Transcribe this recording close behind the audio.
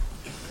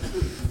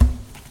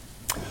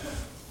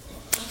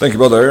Thank you,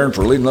 Brother Aaron,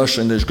 for leading us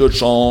in these good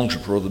songs,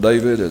 and Brother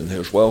David and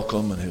his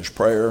welcome and his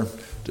prayer.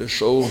 Just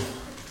so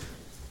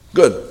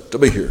good to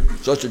be here.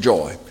 Such a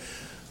joy.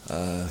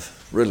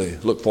 Really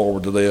look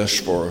forward to this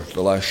for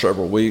the last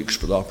several weeks,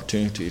 for the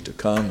opportunity to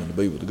come and to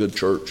be with the good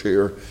church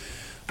here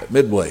at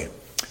Midway.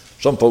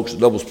 Some folks at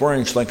Double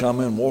Springs think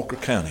I'm in Walker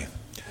County.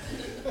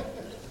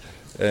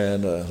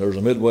 And there's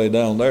a Midway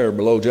down there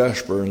below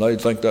Jasper, and they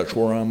think that's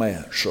where I'm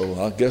at.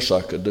 So I guess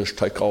I could just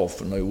take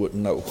off and they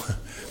wouldn't know.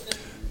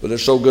 But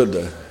it's so good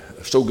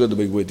to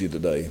be with you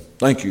today.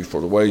 Thank you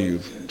for the way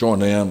you've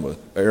joined in with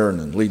Aaron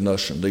and leading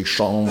us in these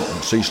songs,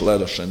 and Cecil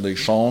led us in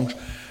these songs,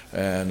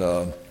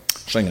 and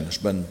singing. It's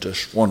been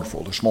just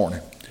wonderful this morning.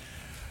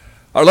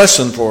 Our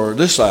lesson for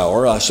this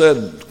hour, I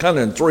said kind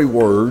of in three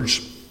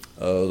words.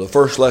 The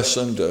first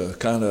lesson to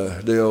kind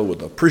of deal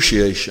with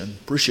appreciation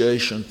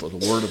for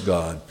the Word of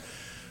God.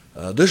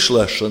 This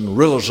lesson,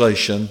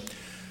 realization,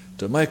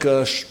 to make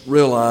us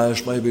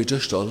realize maybe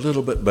just a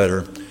little bit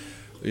better,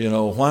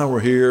 why we're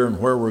here and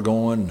where we're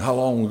going and how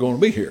long we're going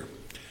to be here.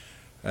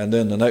 And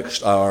then the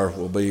next hour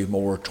will be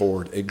more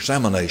toward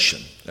examination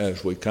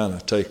as we kind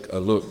of take a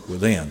look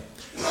within.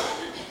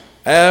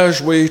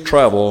 As we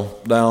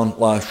travel down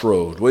life's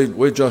road,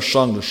 we just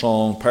sung the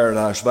song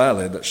Paradise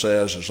Valley that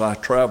says, as I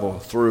travel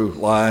through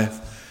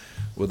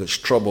life with its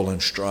trouble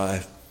and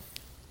strife.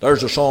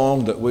 There's a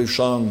song that we've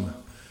sung,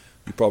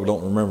 you probably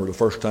don't remember the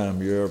first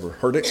time you ever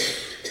heard it.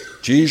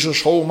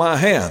 Jesus, hold my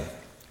hand.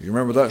 You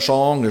remember that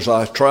song, as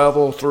I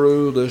travel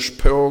through this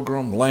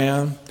pilgrim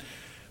land?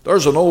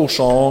 There's an old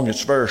song,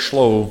 it's very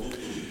slow,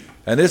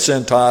 and it's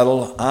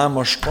entitled, I'm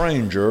a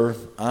stranger,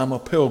 I'm a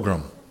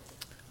pilgrim.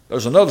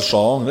 There's another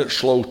song, and it's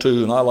slow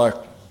too, and I like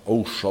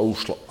old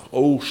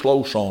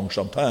slow songs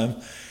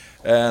sometimes.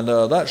 And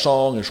that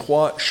song is,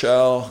 What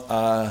Shall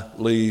I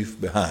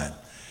Leave Behind?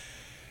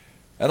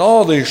 And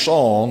all these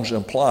songs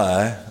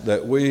imply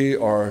that we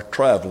are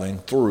traveling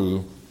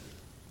through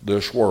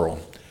this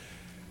world.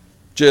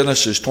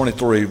 Genesis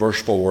 23,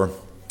 verse 4,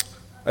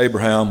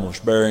 Abraham was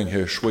burying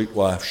his sweet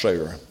wife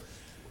Sarah,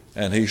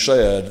 and he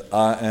said,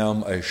 I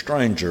am a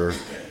stranger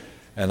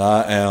and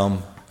I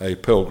am a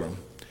pilgrim.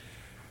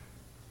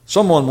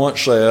 Someone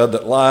once said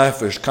that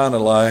life is kind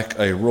of like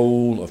a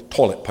roll of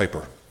toilet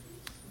paper.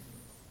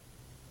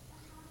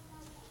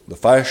 The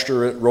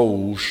faster it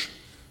rolls,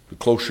 the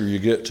closer you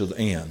get to the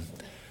end.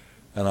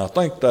 And I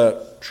think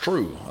that's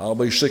true. I'll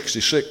be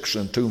 66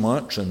 in 2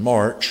 months in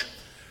March.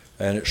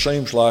 And it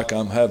seems like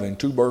I'm having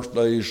 2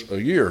 birthdays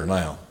a year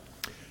now.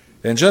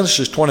 In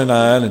Genesis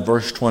 29 and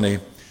verse 20,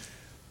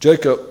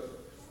 Jacob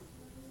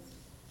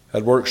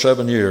had worked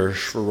 7 years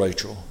for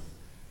Rachel.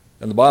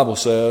 And the Bible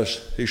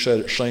says, he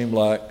said it seemed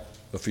like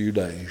a few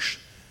days.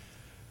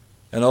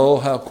 And oh,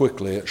 how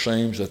quickly it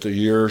seems that the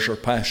years are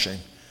passing.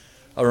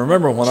 I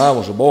remember when I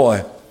was a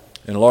boy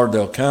in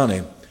Lauderdale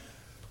County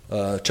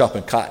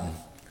chopping cotton.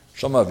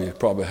 Some of you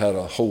probably had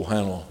a hoe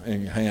handle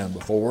in your hand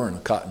before in a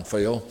cotton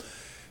field.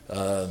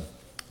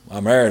 I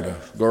married a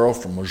girl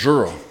from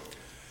Missouri,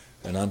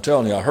 and I'm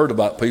telling you, I heard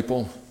about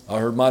people. I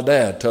heard my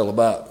dad tell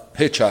about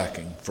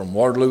hitchhiking from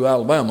Waterloo,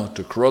 Alabama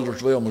to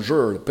Caruthersville,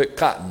 Missouri to pick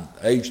cotton,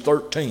 age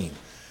 13.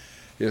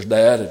 His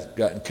dad had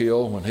gotten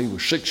killed when he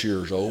was 6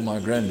 years old, my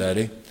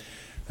granddaddy,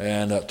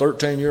 and that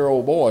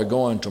 13-year-old boy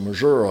going to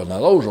Missouri.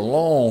 Now, those are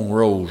long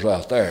roads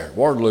out there.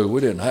 Waterloo,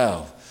 we didn't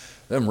have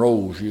them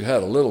roads. You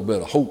had a little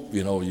bit of hope,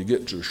 you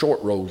get to the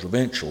short roads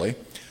eventually.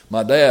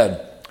 My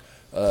dad,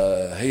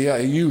 he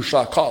used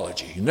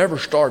psychology. He never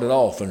started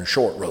off in the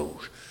short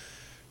rows.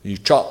 You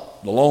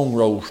chopped the long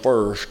rows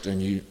first,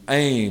 and you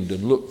aimed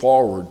and looked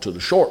forward to the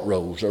short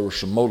rows. There was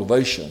some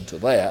motivation to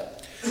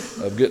that,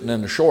 of getting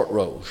in the short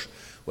rows.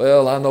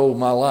 Well, I know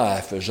my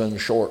life is in the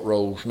short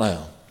rows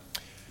now.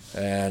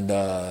 And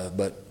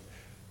but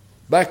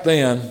back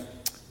then,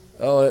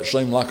 it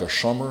seemed like a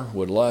summer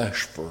would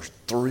last for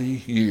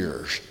 3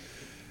 years.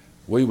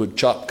 We would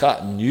chop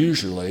cotton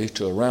usually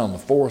to around the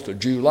 4th of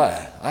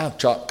July. I've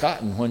chopped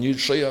cotton when you'd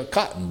see a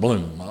cotton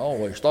bloom. I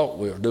always thought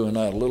we were doing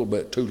that a little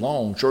bit too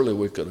long. Surely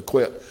we could have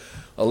quit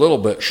a little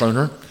bit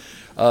sooner.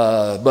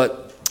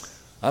 But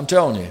I'm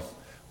telling you,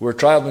 we're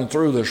traveling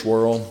through this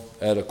world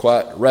at a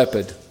quite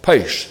rapid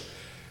pace.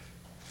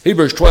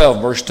 Hebrews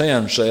 12, verse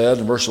 10 said,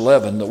 in verse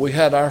 11, that we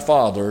had our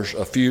fathers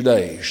a few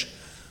days.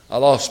 I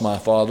lost my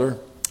father.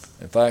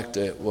 In fact,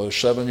 it was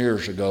 7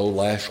 years ago,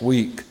 last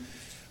week,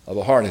 of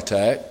a heart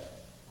attack.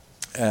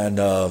 And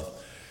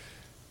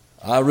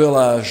I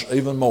realized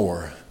even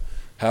more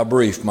how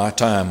brief my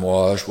time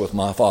was with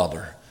my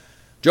father.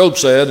 Job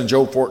said in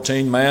Job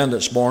 14, man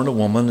that's born of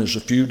woman is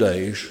a few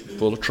days,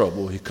 full of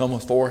trouble. He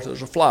cometh forth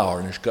as a flower,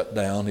 and is cut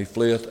down. He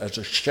fleeth as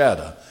a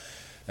shadow,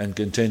 and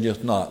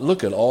continueth not.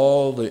 Look at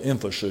all the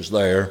emphasis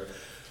there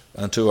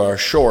unto our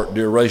short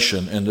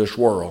duration in this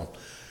world.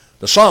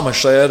 The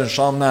psalmist said in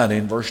Psalm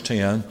 90, verse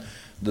 10,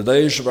 the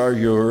days of our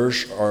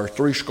years are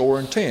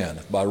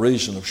 70. By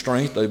reason of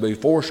strength they be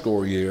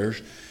 80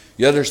 years.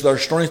 Yet is their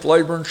strength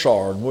labor and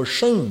sorrow, and we're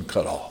soon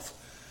cut off,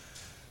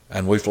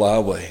 and we fly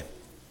away.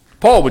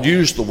 Paul would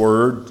use the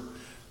word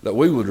that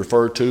we would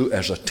refer to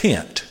as a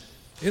tent.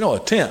 You know, a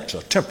tent's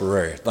a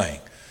temporary thing.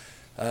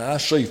 I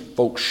see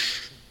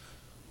folks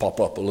pop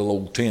up a little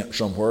old tent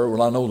somewhere.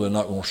 Well, I know they're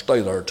not going to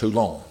stay there too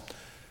long.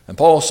 And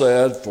Paul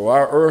said, for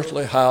our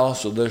earthly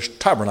house of this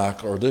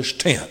tabernacle or this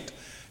tent,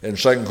 in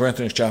 2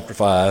 Corinthians chapter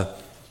 5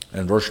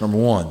 and verse number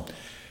 1.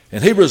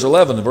 In Hebrews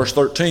 11 and verse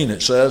 13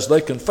 it says,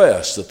 they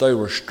confessed that they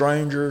were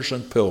strangers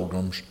and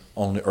pilgrims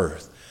on the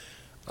earth.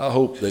 I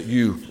hope that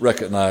you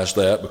recognize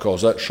that,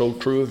 because that's so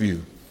true of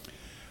you.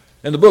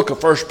 In the book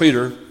of 1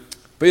 Peter,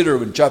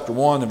 Peter in chapter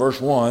 1 and verse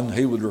 1,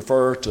 he would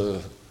refer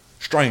to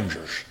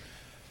strangers.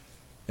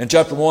 In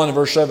chapter 1 and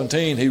verse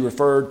 17, he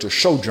referred to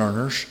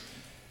sojourners.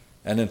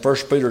 And in 1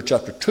 Peter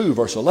chapter 2,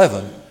 verse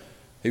 11,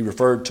 he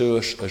referred to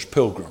us as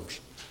pilgrims.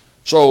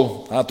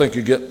 So I think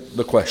you get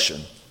the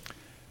question.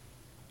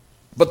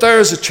 But there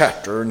is a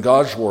chapter in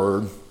God's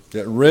Word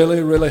that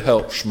really, really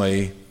helps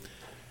me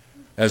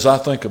as I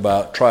think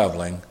about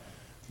traveling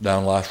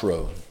down life's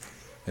road.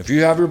 If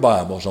you have your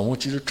Bibles, I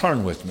want you to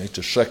turn with me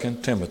to 2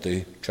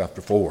 Timothy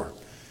chapter 4.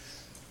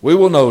 We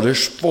will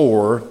notice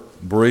 4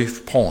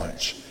 brief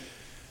points.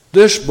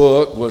 This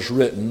book was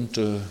written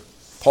to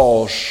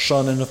Paul's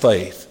son in the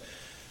faith.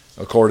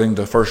 According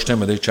to 1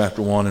 Timothy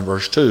chapter 1 and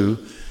verse 2,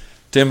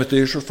 Timothy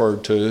is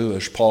referred to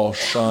as Paul's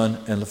son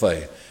in the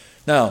faith.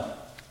 Now,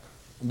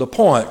 the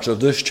points of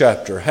this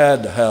chapter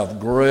had to have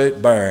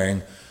great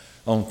bearing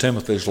on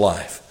Timothy's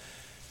life.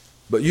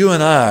 But you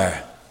and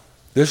I,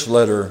 this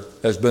letter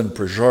has been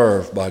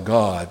preserved by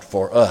God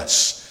for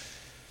us.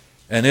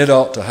 And it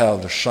ought to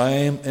have the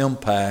same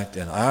impact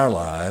in our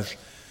lives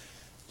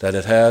that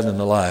it had in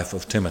the life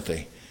of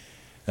Timothy.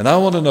 And I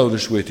want to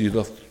notice with you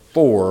the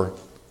 4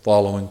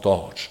 following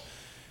thoughts.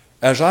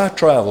 As I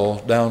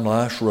travel down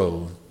life's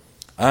road,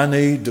 I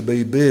need to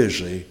be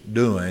busy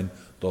doing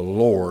the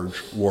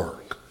Lord's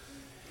work.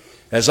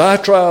 As I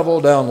travel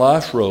down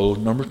life's road,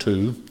 number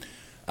 2,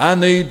 I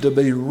need to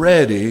be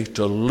ready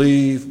to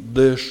leave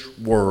this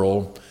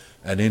world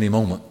at any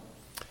moment.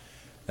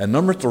 And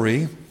number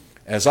 3,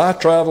 as I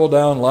travel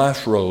down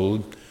life's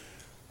road,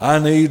 I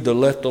need to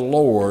let the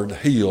Lord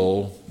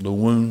heal the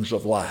wounds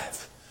of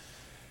life.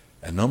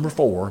 And number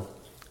 4,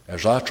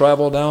 as I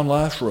travel down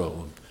life's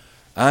road,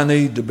 I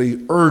need to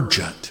be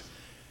urgent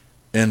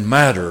in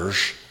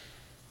matters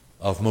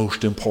of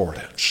most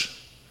importance.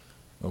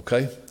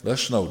 Okay?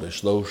 Let's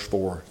notice those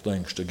 4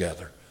 things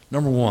together.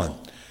 Number 1,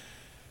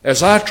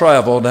 as I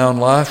travel down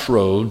life's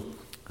road,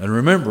 and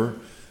remember,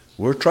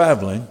 we're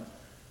traveling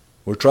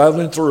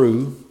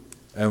through,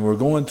 and we're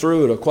going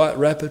through at a quite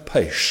rapid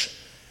pace.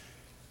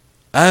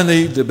 I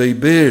need to be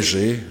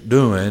busy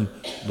doing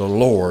the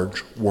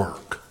Lord's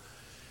work.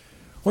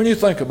 When you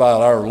think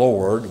about our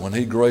Lord, when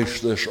he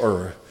graced this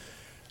earth,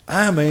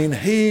 I mean,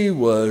 he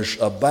was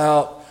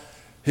about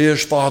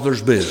his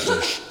Father's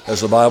business, as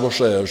the Bible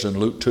says in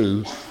Luke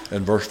 2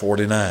 and verse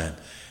 49.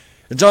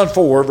 In John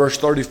 4, verse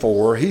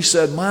 34, he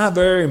said, my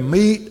very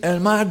meat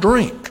and my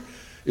drink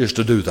is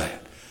to do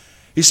that.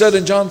 He said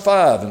in John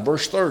 5 and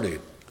verse 30,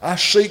 I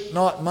seek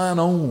not mine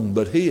own,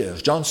 but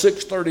his. John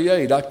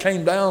 6:38, I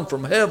came down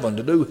from heaven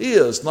to do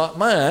his, not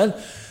mine.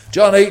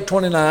 John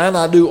 8:29,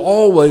 I do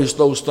always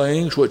those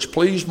things which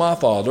please my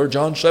Father.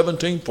 John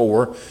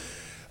 17:4,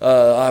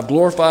 I've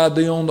glorified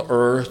thee on the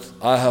earth.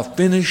 I have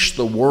finished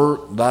the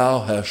work thou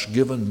hast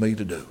given me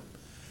to do.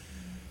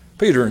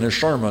 Peter, in his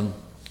sermon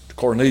to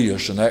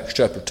Cornelius in Acts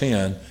chapter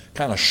 10,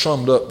 kind of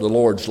summed up the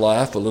Lord's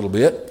life a little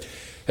bit.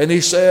 And he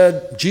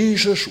said,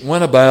 Jesus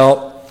went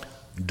about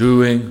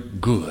doing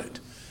good.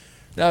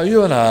 Now,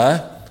 you and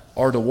I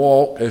are to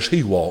walk as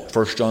he walked,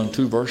 1 John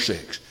 2, verse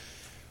 6.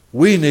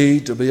 We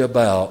need to be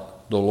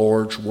about the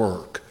Lord's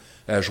work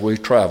as we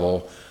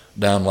travel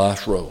down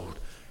life's road.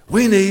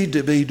 We need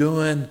to be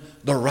doing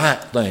the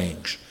right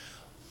things.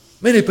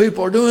 Many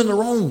people are doing the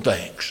wrong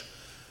things.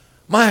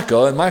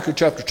 Micah, in Micah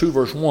chapter 2,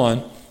 verse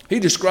 1, he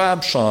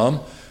describes some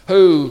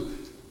who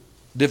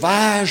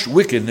devise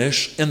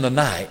wickedness in the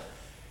night,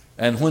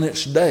 and when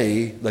it's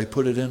day, they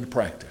put it into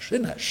practice.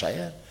 Isn't that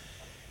sad?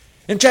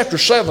 In chapter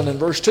 7 and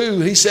verse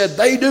 2, he said,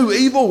 they do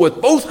evil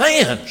with both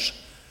hands.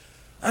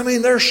 I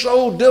mean, they're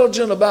so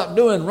diligent about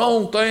doing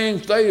wrong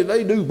things,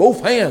 they do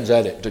both hands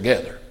at it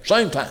together,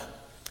 same time.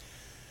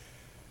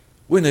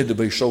 We need to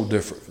be so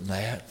different from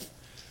that.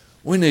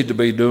 We need to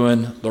be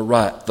doing the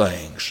right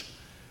things.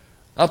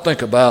 I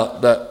think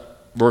about that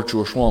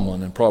virtuous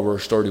woman in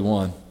Proverbs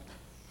 31.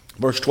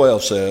 Verse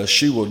 12 says,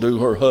 she will do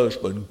her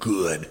husband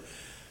good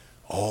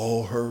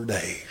all her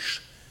days.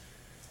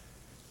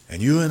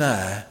 And you and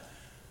I,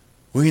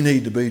 we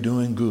need to be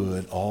doing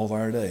good all of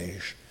our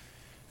days.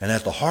 And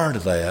at the heart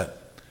of that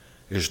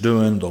is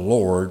doing the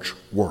Lord's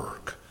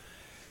work.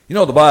 You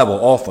know, the Bible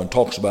often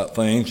talks about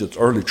things that the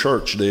early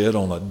church did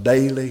on a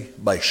daily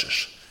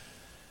basis.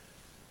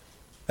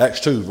 Acts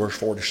 2, verse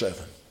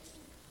 47.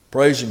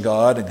 Praising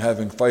God and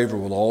having favor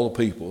with all the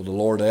people, the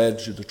Lord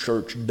adds to the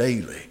church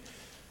daily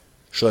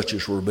such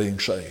as were being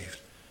saved.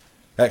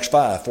 Acts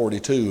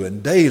 5:42,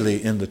 and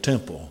daily in the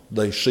temple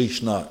they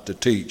cease not to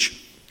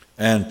teach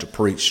and to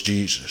preach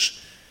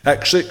Jesus.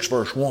 Acts 6,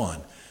 verse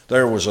 1,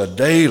 there was a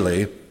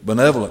daily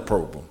benevolent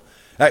program.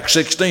 Acts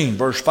 16,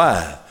 verse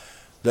 5,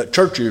 that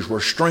churches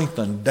were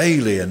strengthened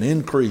daily and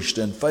increased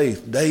in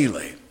faith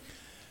daily.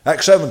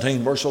 Acts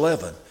 17, verse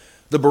 11,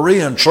 the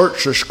Bereans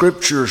searched the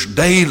Scriptures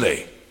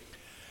daily.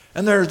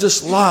 And there's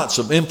just lots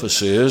of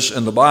emphasis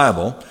in the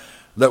Bible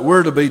that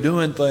we're to be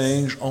doing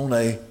things on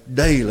a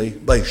daily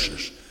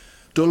basis,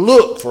 to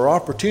look for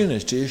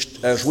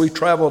opportunities as we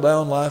travel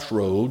down life's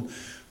road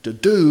to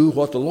do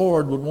what the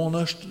Lord would want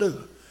us to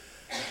do.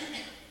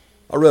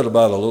 I read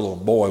about a little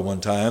boy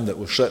one time that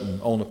was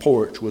sitting on the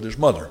porch with his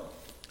mother.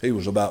 He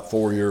was about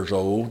 4 years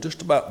old,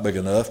 just about big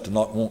enough to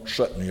not want to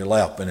sit in your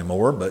lap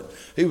anymore, but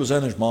he was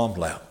in his mom's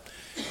lap.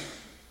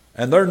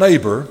 And their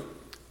neighbor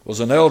was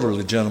an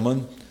elderly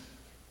gentleman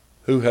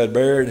who had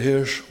buried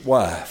his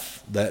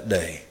wife that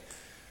day.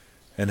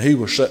 And he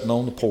was sitting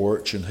on the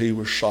porch and he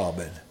was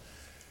sobbing.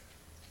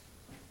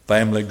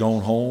 Family had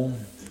gone home.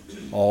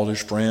 All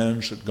his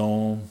friends had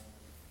gone.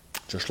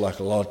 Just like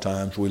a lot of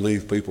times we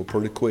leave people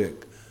pretty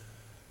quick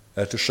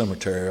at the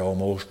cemetery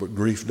almost, but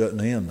grief doesn't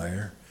end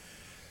there.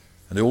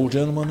 And the old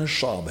gentleman is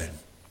sobbing.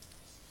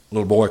 The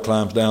little boy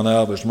climbs down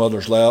out of his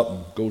mother's lap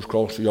and goes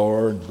across the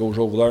yard and goes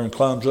over there and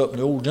climbs up in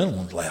the old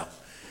gentleman's lap.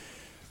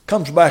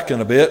 Comes back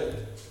in a bit,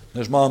 and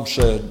his mom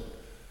said,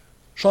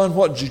 "Son,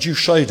 what did you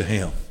say to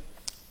him?"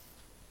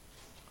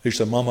 He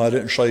said, "Mama, I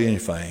didn't say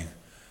anything.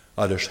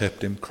 I just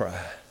helped him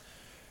cry."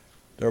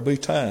 There'll be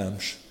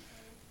times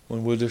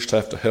when we'll just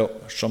have to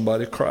help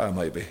somebody cry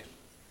maybe.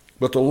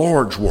 But the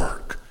Lord's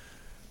work.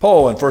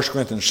 Paul in 1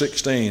 Corinthians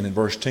 16 in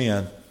verse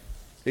 10,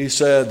 he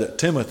said that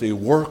Timothy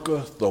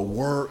worketh the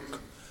work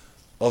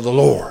of the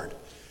Lord.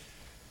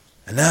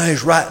 And now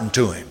he's writing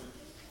to him.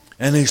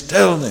 And he's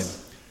telling him,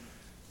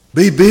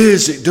 be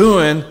busy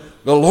doing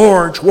the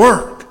Lord's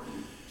work.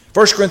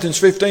 1 Corinthians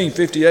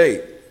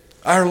 15:58,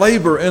 our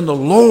labor in the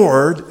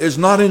Lord is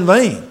not in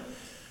vain.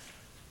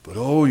 But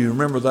you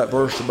remember that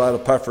verse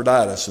about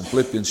Epaphroditus in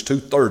Philippians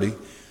 2:30.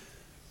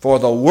 For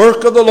the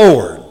work of the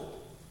Lord,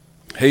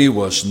 he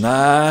was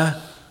nigh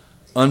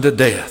unto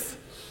death.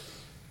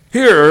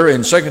 Here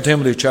in 2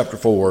 Timothy chapter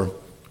 4,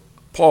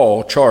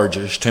 Paul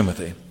charges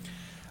Timothy.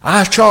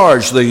 I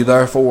charge thee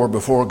therefore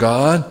before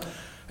God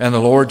and the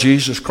Lord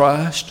Jesus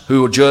Christ,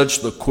 who will judge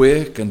the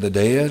quick and the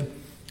dead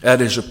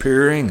at his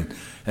appearing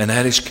and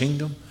at his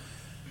kingdom.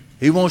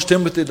 He wants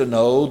Timothy to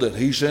know that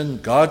he's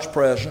in God's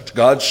presence.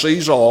 God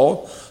sees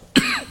all.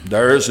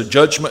 There is a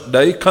judgment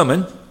day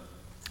coming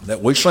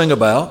that we sing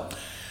about.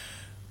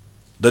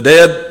 The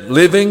dead,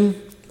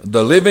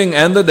 the living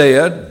and the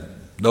dead,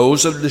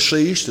 those that are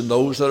deceased and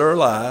those that are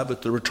alive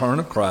at the return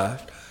of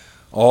Christ,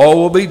 all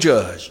will be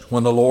judged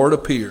when the Lord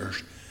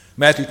appears.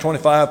 Matthew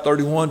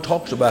 25:31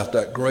 talks about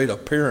that great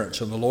appearance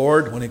of the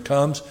Lord when he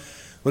comes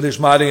with his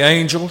mighty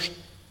angels.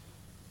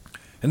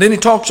 And then he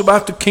talks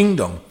about the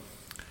kingdom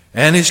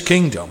and his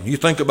kingdom. You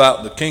think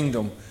about the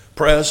kingdom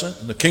present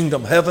and the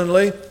kingdom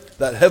heavenly,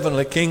 that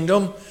heavenly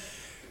kingdom.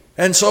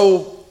 And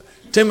so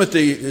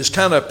Timothy is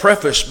kind of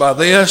prefaced by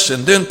this,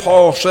 and then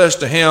Paul says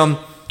to him,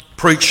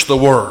 preach the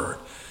word.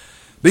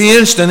 Be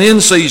instant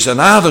in season,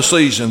 out of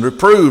season,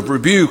 reprove,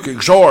 rebuke,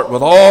 exhort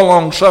with all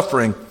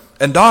long-suffering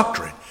and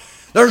doctrine.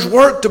 There's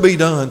work to be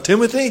done,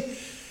 Timothy.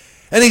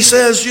 And he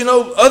says,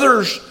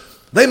 others,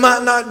 they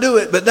might not do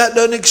it, but that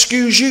doesn't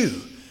excuse you.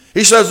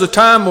 He says the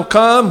time will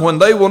come when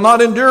they will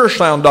not endure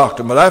sound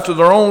doctrine, but after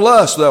their own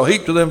lust they'll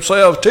heap to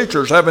themselves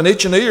teachers having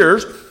itching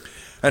ears,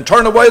 and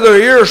turn away their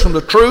ears from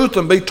the truth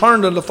and be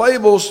turned into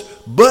fables.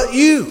 But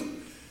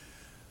you,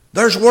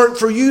 there's work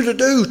for you to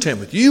do,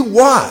 Timothy. You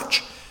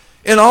watch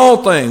in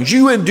all things.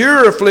 You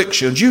endure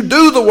afflictions. You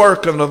do the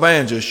work of an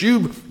evangelist.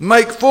 You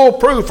make full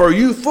proof, or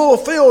you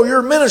fulfill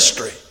your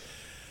ministry.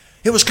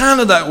 It was kind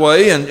of that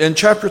way in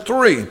chapter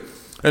 3.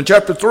 In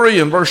chapter 3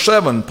 and verse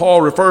 7,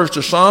 Paul refers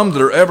to some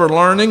that are ever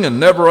learning and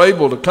never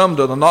able to come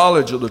to the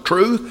knowledge of the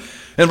truth.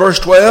 In verse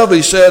 12,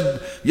 he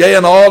said, yea,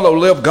 and all that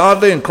live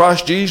godly in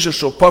Christ Jesus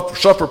shall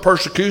suffer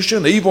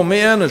persecution. Evil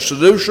men and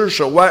seducers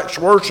shall wax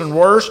worse and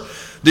worse,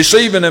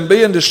 deceiving and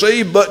being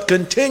deceived, but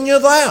continue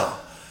thou.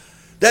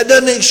 That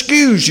doesn't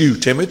excuse you,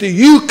 Timothy.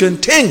 You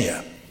continue.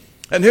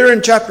 And here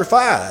in chapter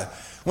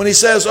 5, when he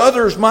says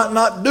others might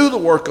not do the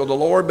work of the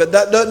Lord, but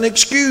that doesn't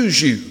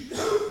excuse you.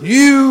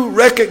 You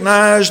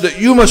recognize that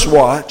you must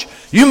watch,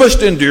 you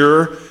must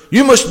endure,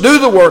 you must do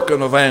the work of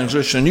an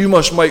evangelist, and you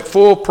must make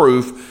full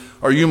proof,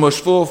 or you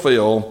must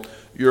fulfill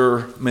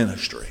your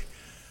ministry.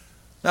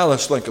 Now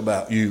let's think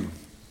about you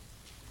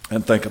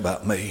and think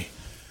about me.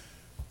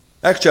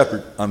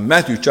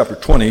 Matthew chapter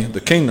 20,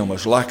 the kingdom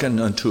is likened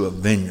unto a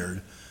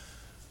vineyard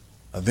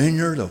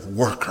of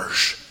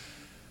workers.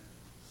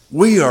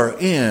 We are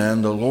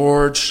in the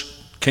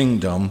Lord's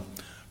kingdom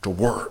to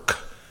work.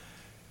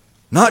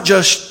 Not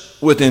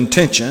just with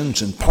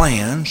intentions and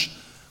plans,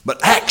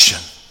 but action.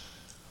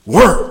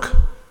 Work.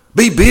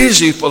 Be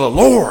busy for the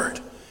Lord.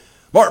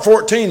 Mark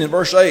 14 and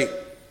verse 8.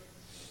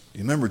 You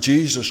remember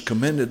Jesus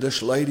commended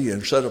this lady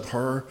and said of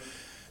her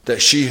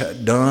that she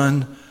had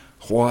done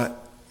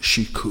what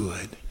she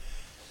could.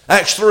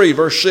 Acts 3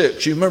 verse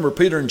 6. You remember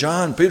Peter and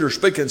John. Peter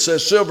speaking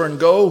says, silver and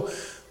gold,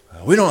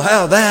 we don't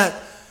have that.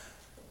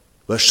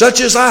 But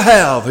such as I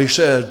have, he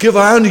said, give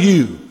I unto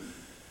you.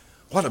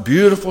 What a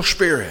beautiful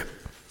spirit.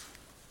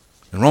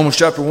 In Romans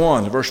chapter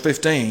 1, verse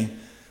 15,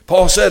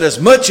 Paul said, as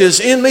much as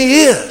in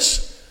me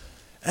is.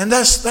 And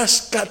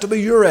that's got to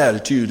be your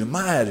attitude and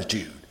my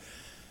attitude.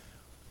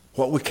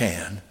 What we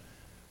can,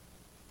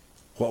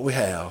 what we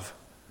have,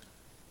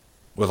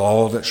 with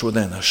all that's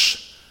within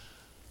us.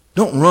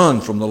 Don't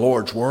run from the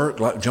Lord's work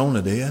like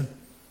Jonah did.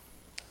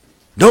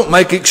 Don't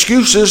make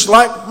excuses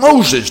like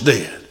Moses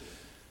did.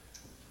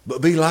 But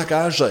be like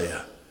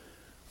Isaiah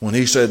when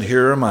he said,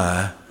 here am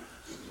I,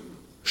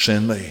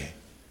 send me.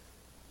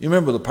 You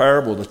remember the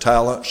parable of the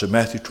talents in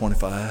Matthew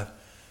 25?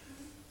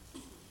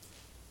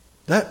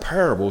 That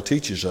parable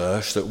teaches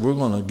us that we're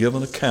going to give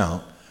an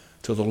account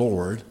to the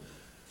Lord,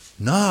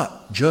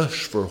 not just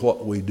for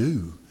what we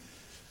do,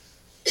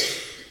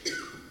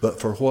 but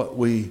for what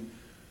we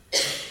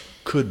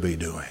could be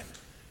doing.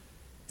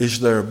 Is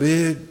there a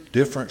big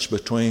difference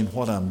between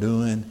what I'm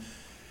doing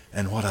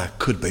and what I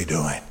could be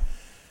doing?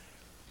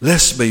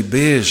 Let's be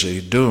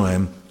busy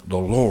doing the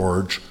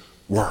Lord's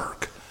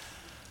work.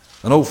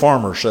 An old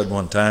farmer said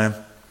one time,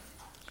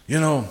 you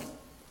know,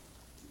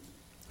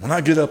 when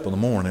I get up in the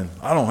morning,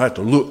 I don't have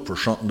to look for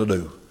something to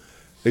do.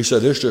 He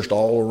said, it's just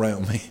all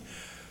around me.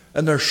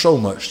 And there's so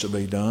much to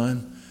be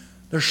done.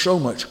 There's so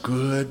much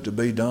good to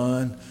be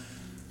done.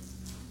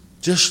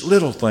 Just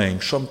little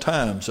things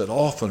sometimes that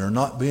often are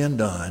not being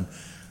done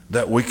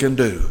that we can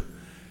do.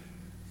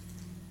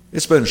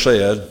 It's been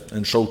said,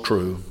 and so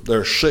true, there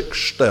are 6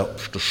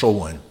 steps to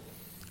sowing.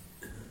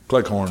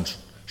 Cleghorns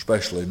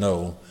especially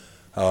know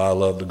how I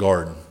love to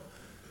garden.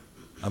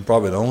 I'm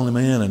probably the only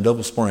man in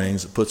Double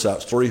Springs that puts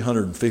out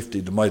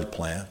 350 tomato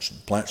plants,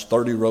 and plants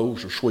 30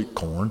 rows of sweet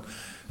corn,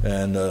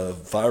 and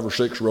 5 or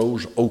 6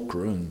 rows of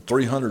okra, and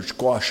 300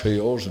 squash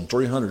hills, and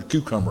 300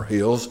 cucumber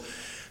hills.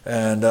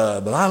 And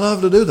but I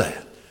love to do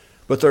that.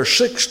 But there are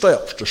 6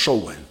 steps to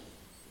sowing.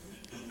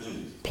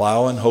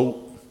 Plow in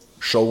hope,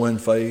 sow in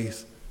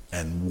faith,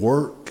 and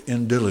work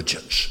in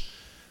diligence.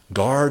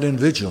 Guard in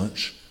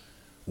vigilance,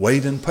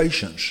 wait in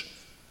patience,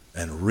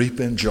 and reap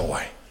in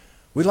joy.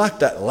 We like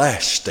that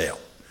last step,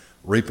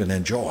 reaping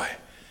in joy.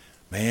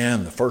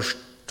 Man, the first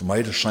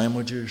tomato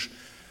sandwiches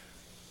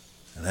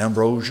and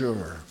ambrosia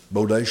or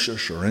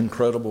bodacious or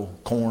incredible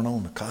corn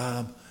on the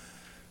cob,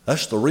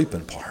 that's the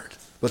reaping part.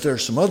 But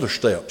there's some other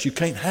steps. You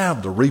can't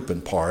have the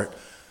reaping part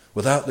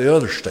without the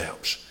other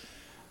steps.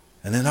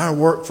 And in our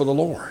work for the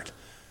Lord,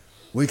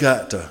 we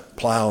got to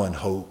plow in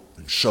hope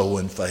and sow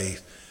in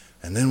faith.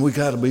 And then we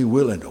got to be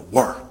willing to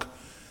work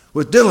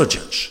with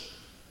diligence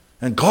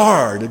and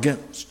guard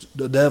against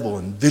the devil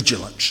in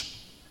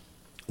vigilance.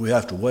 We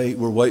have to wait.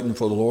 We're waiting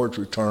for the Lord's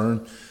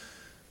return.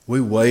 We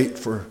wait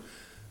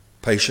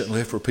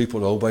patiently for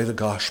people to obey the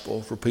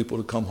gospel, for people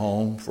to come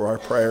home, for our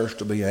prayers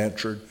to be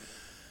answered.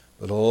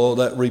 But all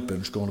that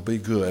reaping is going to be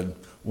good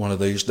one of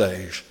these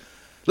days.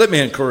 Let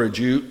me encourage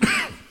you,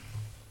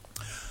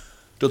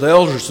 to the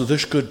elders of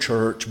this good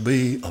church,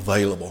 be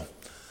available.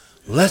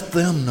 Let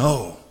them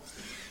know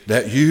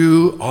that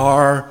you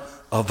are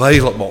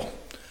available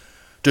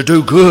to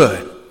do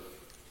good.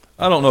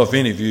 I don't know if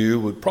any of you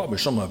would, probably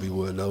some of you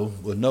would though,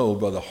 would know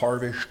Brother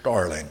Harvey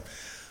Starling.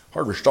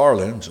 Harvey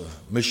Starling's a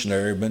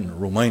missionary, been in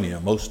Romania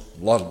a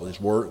lot of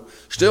his work.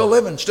 Still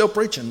living, still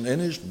preaching in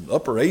his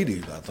upper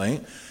 80s, I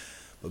think.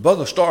 But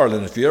Brother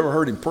Starling, if you ever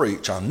heard him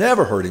preach, I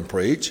never heard him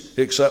preach,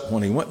 except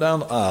when he went down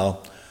the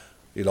aisle,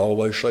 he'd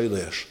always say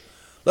this: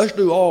 let's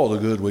do all the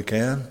good we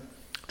can,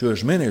 to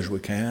as many as we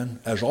can,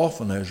 as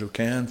often as we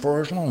can,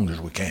 for as long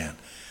as we can,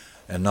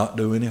 and not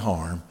do any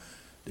harm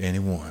to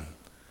anyone.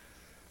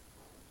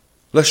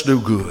 Let's do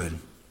good.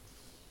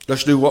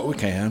 Let's do what we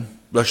can.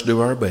 Let's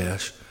do our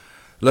best.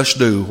 Let's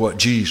do what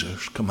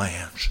Jesus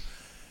commands.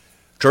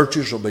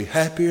 Churches will be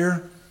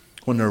happier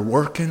when they're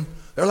working.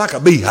 They're like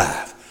a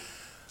beehive.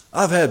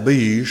 I've had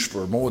bees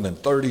for more than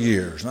 30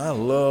 years, and I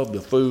love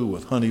to fool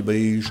with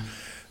honeybees,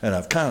 and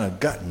I've kind of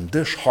gotten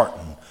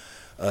disheartened.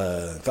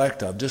 In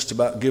fact, I've just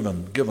about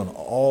given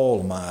all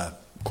of my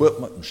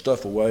equipment and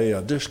stuff away.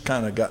 I just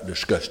kind of got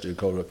disgusted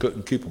because I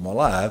couldn't keep them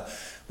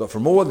alive. But for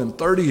more than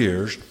 30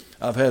 years,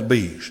 I've had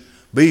bees.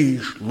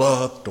 Bees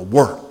love to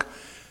work.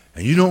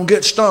 And you don't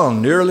get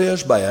stung nearly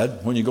as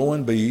bad when you go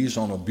in bees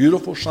on a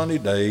beautiful sunny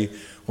day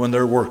when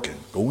they're working.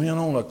 Go in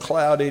on a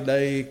cloudy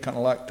day, kind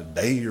of like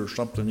today or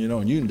something, and you're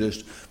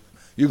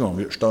going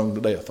to get stung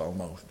to death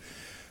almost.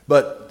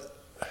 But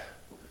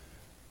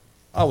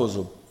I was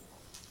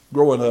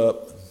growing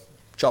up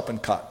chopping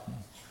cotton,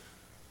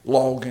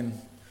 logging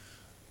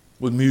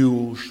with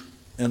mules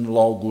in the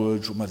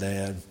logwoods with my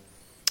dad.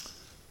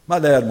 My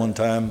dad one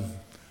time,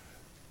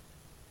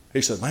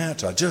 he said,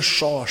 "Lance, I just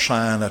saw a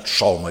sign at the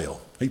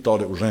sawmill." He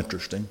thought it was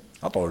interesting.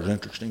 I thought it was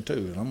interesting too,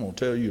 and I'm going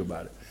to tell you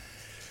about it.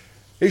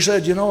 He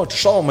said, at the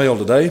sawmill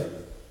today,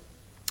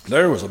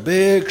 there was a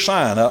big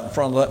sign out in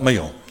front of that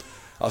mill.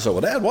 I said,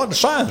 "Well, Dad, what did the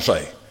sign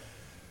say?"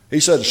 He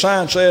said, "The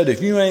sign said,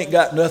 if you ain't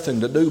got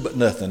nothing to do but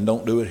nothing,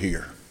 don't do it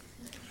here."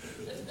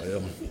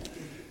 Well,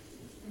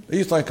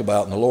 you think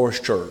about in the Lord's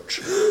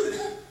church,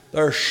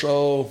 there's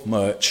so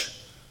much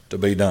to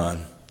be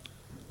done.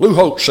 Lou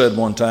Holtz said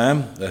one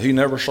time that he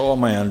never saw a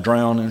man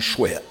drown in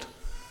sweat.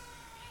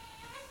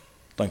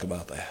 Think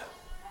about that.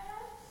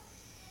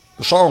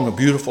 The song, A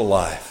Beautiful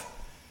Life.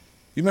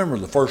 You remember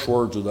the first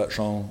words of that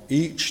song?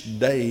 Each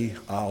day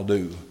I'll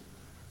do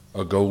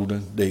a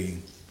golden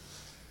deed.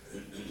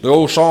 The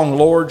old song,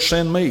 Lord,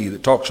 Send Me,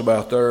 that talks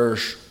about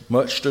there's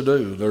much to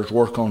do. There's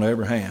work on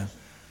every hand.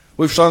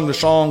 We've sung the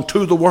song,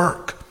 To the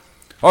Work.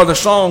 Or the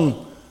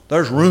song,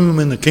 There's Room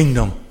in the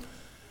Kingdom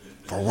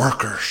for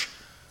Workers.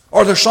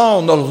 Or the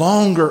song, The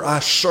Longer I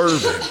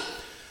Serve Him,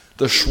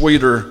 the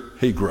sweeter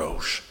He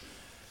grows.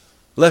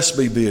 Let's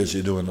be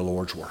busy doing the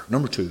Lord's work.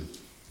 Number 2,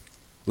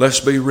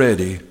 let's be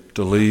ready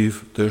to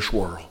leave this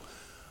world.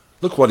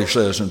 Look what he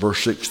says in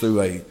verse 6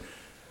 through 8.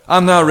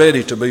 I'm now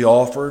ready to be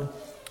offered.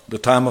 The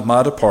time of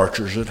my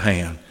departure is at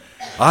hand.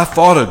 I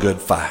fought a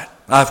good fight.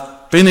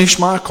 I've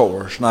finished my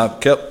course, and I've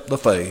kept the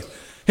faith.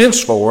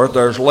 Henceforth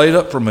there's laid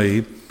up for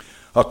me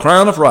a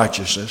crown of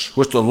righteousness,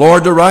 which the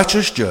Lord the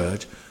righteous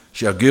judge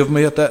shall give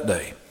me at that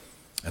day,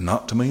 and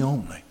not to me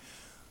only,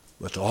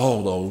 but to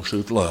all those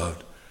who've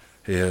loved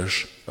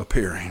his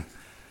appearing.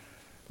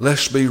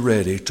 Let's be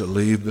ready to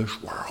leave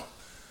this world.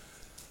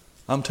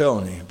 I'm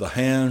telling you, the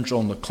hands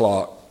on the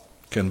clock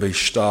can be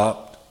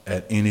stopped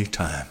at any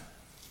time.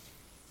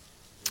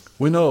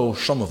 We know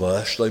some of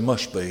us, they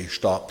must be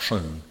stopped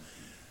soon.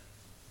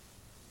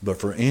 But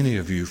for any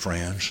of you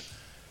friends,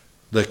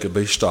 they could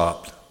be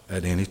stopped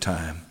at any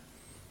time.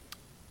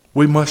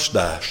 We must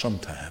die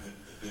sometime.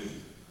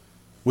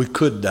 We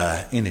could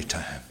die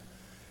anytime.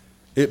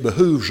 It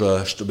behooves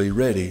us to be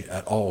ready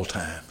at all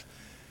times.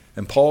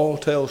 And Paul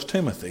tells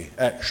Timothy,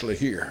 actually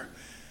here,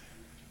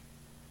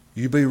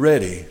 you be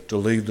ready to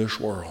leave this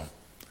world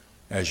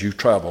as you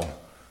travel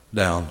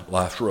down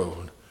life's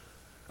road.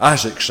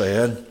 Isaac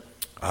said,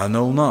 I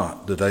know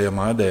not the day of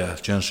my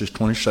death, Genesis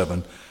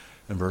 27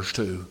 and verse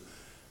 2.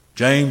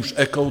 James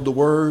echoed the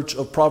words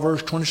of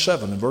Proverbs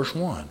 27 and verse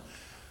 1,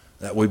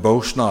 that we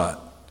boast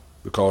not,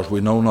 because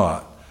we know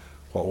not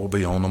what will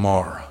be on the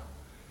morrow.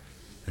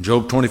 In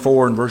Job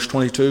 24 and verse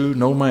 22,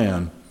 no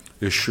man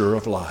is sure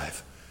of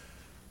life.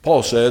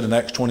 Paul said in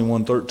Acts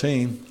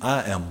 21:13,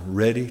 I am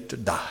ready to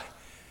die.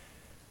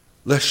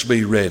 Let's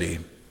be ready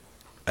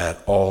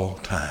at all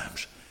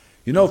times.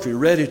 You know, if you're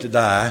ready to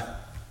die,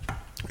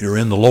 you're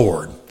in the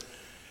Lord.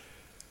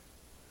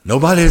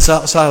 Nobody that's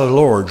outside of the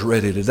Lord's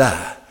ready to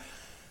die.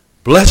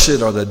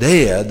 Blessed are the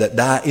dead that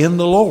die in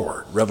the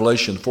Lord.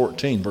 Revelation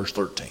 14, verse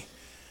 13.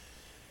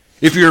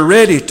 If you're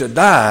ready to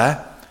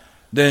die,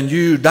 then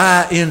you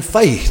die in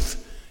faith.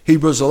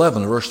 Hebrews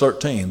 11, verse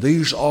 13.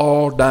 These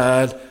all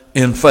died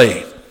in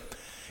faith.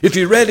 If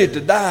you're ready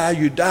to die,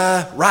 you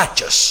die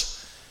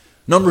righteous.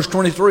 Numbers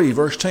 23,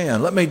 verse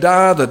 10. Let me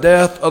die the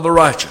death of the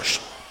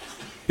righteous.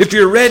 If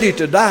you're ready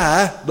to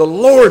die, the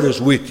Lord is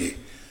with you.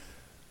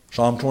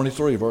 Psalm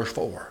 23, verse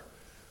 4.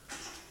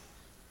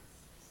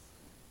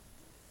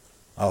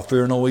 I'll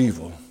fear no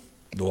evil,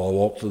 though I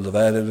walk through the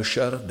valley of the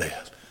shadow of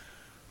death,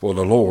 for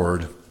the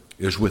Lord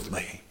is with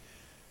me.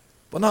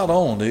 But not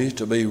only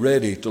to be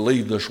ready to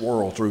leave this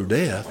world through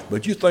death,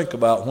 but you think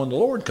about when the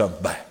Lord comes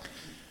back.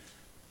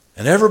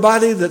 And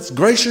everybody that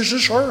graces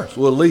this earth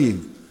will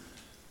leave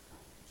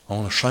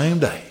on the same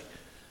day.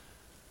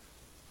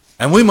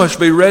 And we must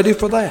be ready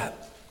for that.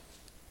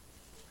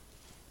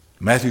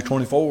 Matthew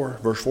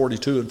 24, verse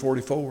 42 and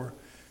 44,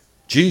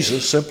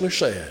 Jesus simply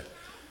said,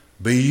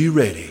 be ye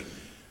ready,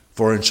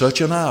 for in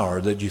such an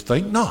hour that you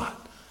think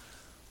not,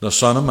 the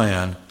Son of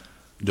Man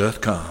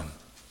doth come.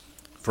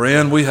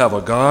 Friend, we have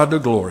a God to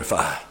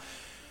glorify,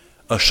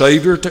 a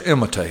Savior to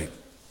imitate,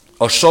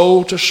 a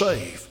soul to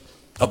save,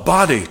 a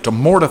body to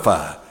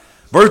mortify,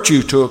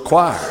 virtue to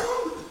acquire,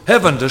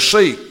 heaven to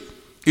seek,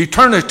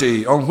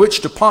 eternity on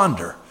which to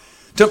ponder,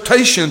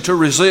 temptation to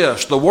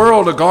resist, the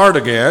world to guard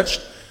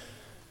against,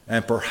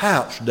 and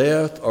perhaps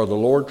death or the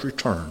Lord's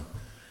return.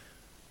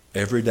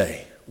 Every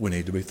day we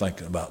need to be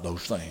thinking about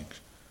those things.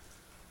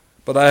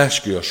 But I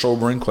ask you a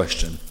sobering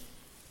question.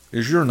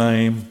 Is your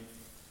name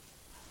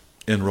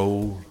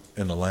enrolled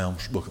in the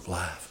Lamb's Book of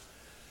Life?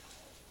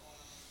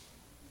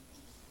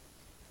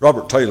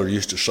 Robert Taylor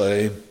used to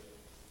say,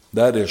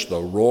 that is the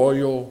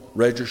Royal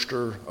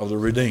Register of the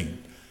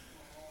Redeemed.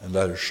 And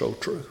that is so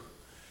true.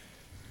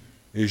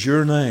 Is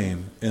your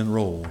name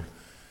enrolled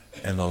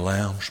in the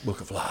Lamb's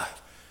Book of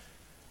Life?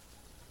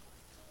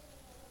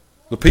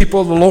 The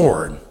people of the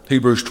Lord,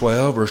 Hebrews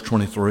 12, verse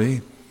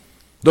 23.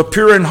 The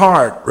pure in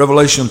heart,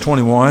 Revelation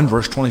 21,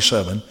 verse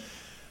 27.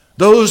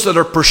 Those that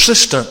are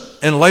persistent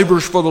in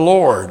labors for the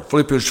Lord,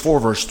 Philippians 4,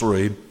 verse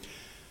 3.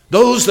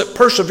 Those that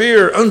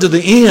persevere unto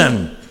the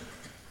end,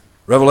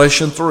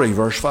 Revelation 3,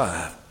 verse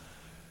 5.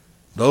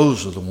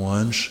 Those are the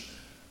ones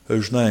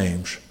whose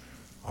names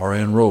are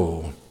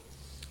enrolled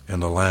in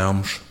the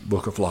Lamb's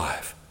Book of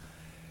Life.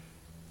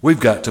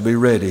 We've got to be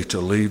ready to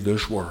leave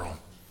this world.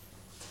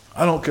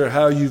 I don't care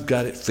how you've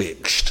got it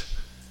fixed.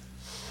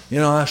 You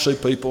know, I see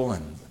people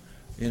and,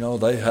 you know,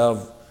 they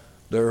have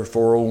their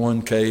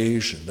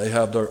 401ks and they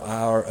have their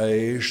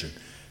IRAs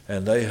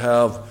and they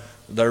have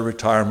their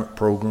retirement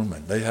program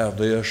and they have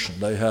this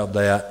and they have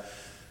that.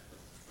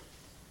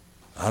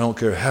 I don't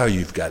care how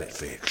you've got it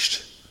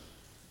fixed.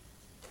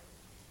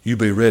 You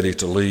be ready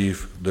to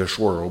leave this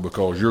world,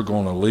 because you're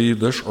going to leave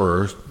this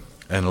earth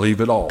and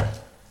leave it all.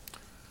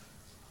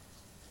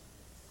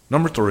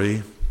 Number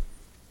 3,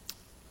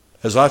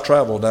 as I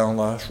travel down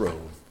life's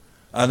road,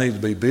 I need to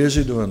be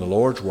busy doing the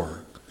Lord's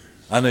work.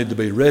 I need to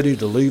be ready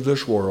to leave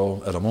this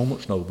world at a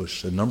moment's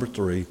notice. And number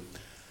 3,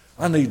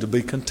 I need to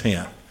be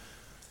content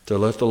to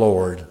let the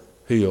Lord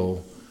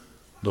heal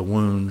the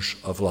wounds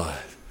of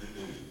life.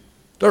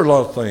 There are a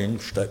lot of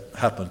things that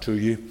happen to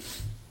you.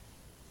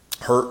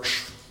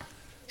 Hurts.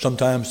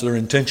 Sometimes they're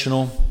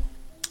intentional.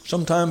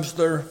 Sometimes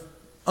they're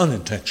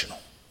unintentional,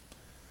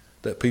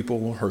 that people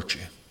will hurt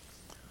you.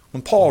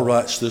 When Paul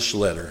writes this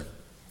letter,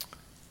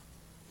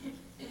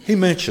 he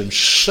mentions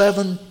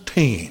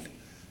 17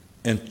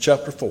 in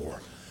chapter 4.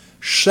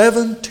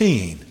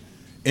 17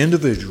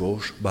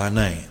 individuals by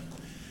name.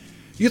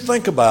 You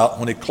think about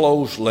when he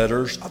closed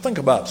letters, I think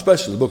about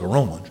especially the book of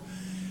Romans.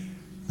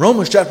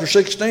 Romans chapter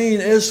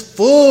 16 is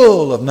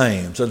full of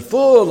names and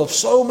full of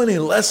so many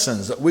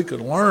lessons that we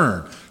could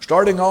learn,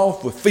 starting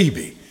off with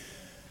Phoebe.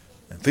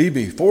 And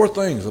Phoebe, 4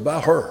 things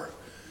about her.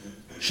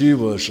 She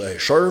was a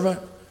servant,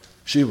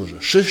 she was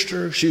a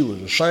sister, she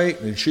was a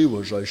saint, and she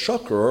was a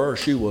succorer,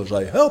 she was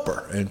a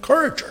helper,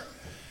 encourager.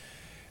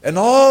 And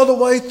all the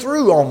way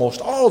through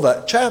almost all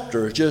that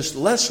chapter is just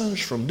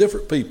lessons from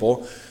different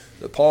people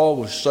that Paul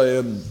was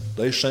saying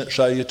they sent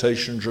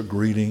salutations or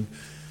greeting.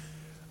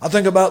 I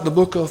think about the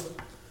book of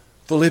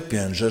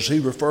Philippians as he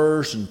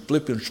refers in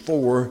Philippians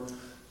 4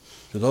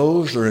 to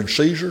those that are in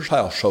Caesar's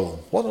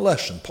household. What a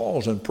lesson.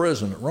 Paul's in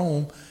prison at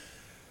Rome,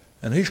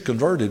 and he's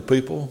converted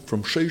people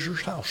from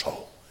Caesar's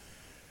household.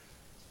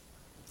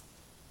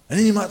 And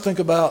then you might think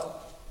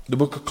about the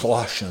book of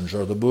Colossians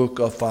or the book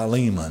of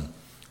Philemon,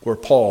 where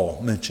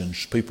Paul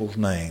mentions people's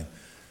name.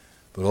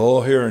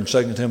 But here in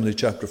 2 Timothy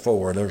chapter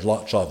 4, there's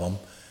lots of them.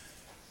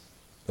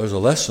 There's a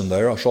lesson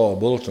there. I saw a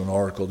bulletin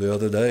article the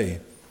other day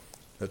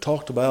that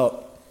talked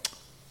about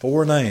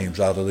 4 names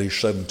out of these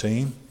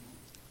 17.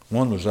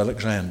 One was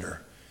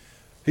Alexander.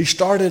 He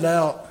started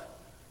out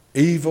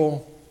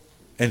evil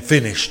and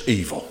finished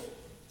evil.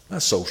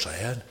 That's so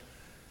sad.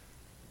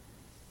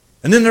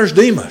 And then there's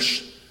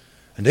Demas.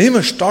 And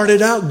Demas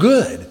started out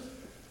good,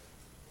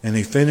 and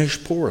he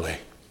finished poorly.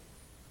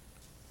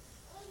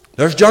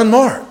 There's John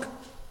Mark.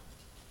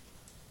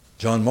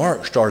 John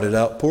Mark started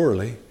out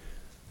poorly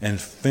and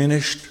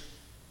finished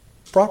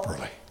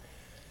properly.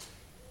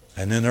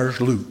 And then there's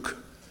Luke.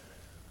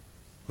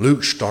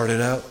 Luke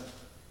started out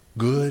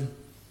good.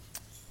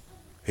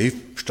 He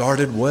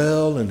started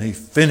well and he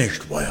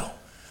finished well.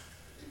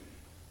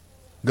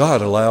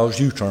 God allows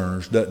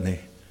U-turns, doesn't he?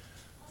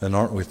 And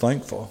aren't we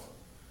thankful?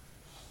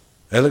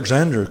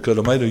 Alexander could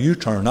have made a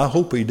U-turn. I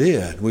hope he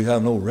did. We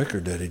have no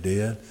record that he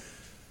did.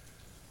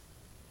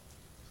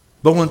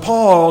 But when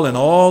Paul, in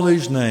all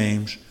these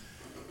names,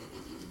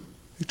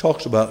 he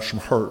talks about some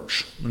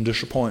hurts and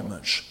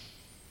disappointments.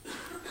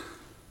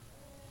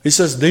 He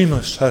says,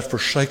 Demas hath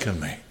forsaken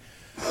me,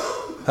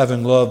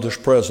 having loved this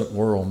present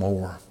world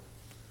more.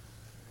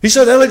 He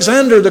said,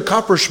 Alexander the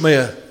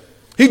coppersmith,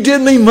 he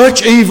did me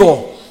much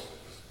evil.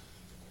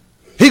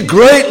 He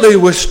greatly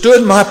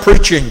withstood my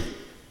preaching.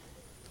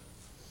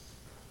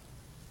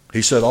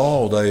 He said,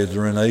 all they that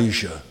are in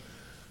Asia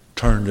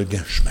turned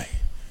against me.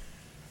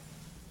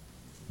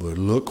 But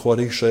look what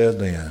he said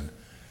then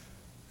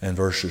in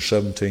verses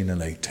 17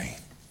 and 18.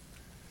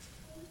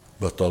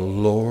 But the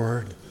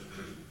Lord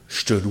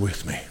stood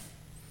with me,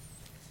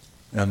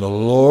 and the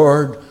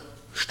Lord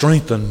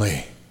strengthened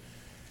me,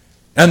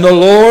 and the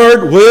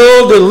Lord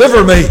will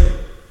deliver me.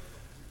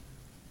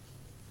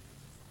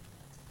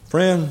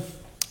 Friend,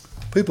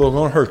 people are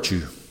going to hurt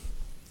you.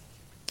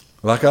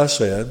 Like I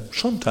said,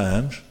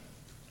 sometimes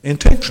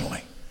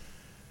intentionally.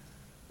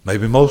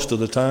 Maybe most of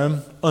the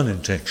time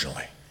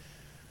unintentionally.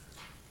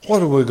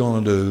 What are we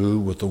going to do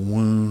with the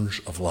wounds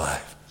of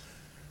life?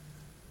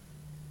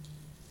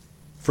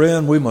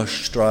 Friend, we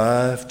must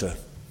strive to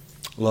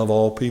love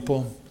all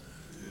people,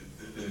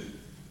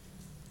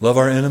 love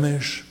our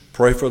enemies,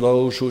 pray for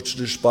those who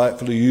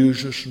despitefully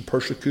use us and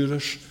persecute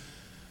us.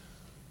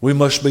 We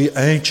must be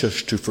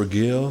anxious to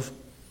forgive.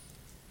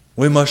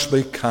 We must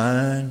be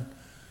kind.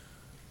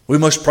 We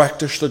must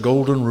practice the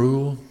golden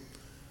rule.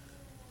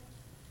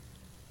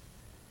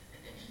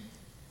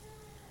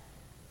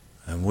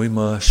 And we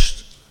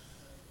must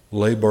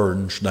lay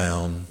burdens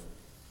down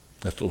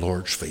at the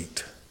Lord's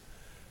feet.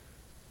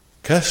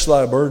 Cast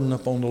thy burden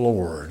upon the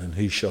Lord, and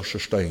he shall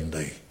sustain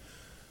thee.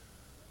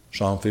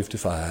 Psalm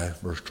 55,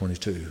 verse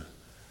 22.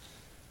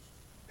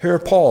 Here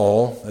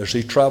Paul, as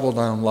he traveled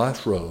down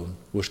life's road,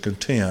 was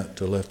content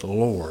to let the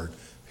Lord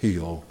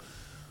heal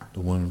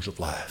the wounds of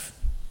life.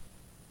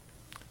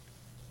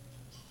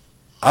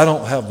 I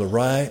don't have the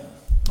right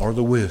or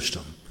the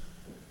wisdom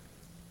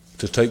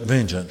to take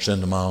vengeance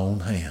into my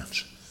own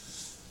hands.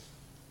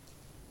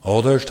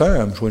 Oh, there's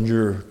times when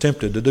you're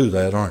tempted to do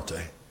that, aren't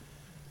they?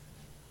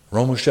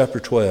 Romans chapter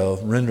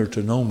 12, render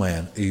to no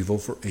man evil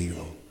for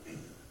evil.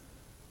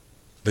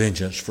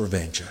 Vengeance for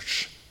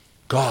vengeance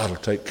God will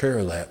take care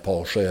of that,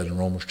 Paul said in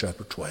Romans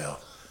chapter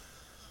 12.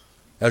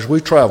 As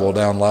we travel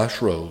down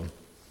life's road,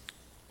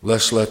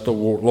 let's let the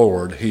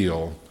Lord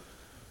heal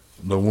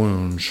the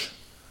wounds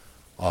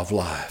of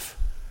life.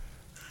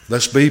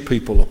 Let's be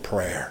people of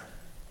prayer.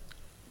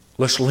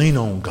 Let's lean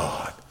on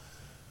God.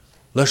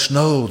 Let's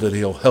know that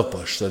He'll help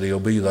us, that He'll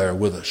be there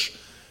with us,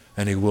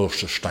 and He will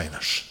sustain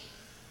us.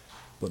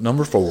 But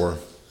number 4,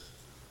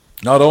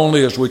 not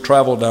only as we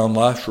travel down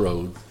life's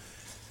road,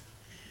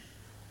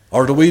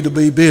 are we to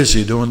be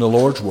busy doing the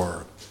Lord's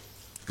work,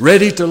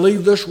 ready to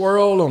leave this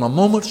world on a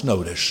moment's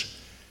notice,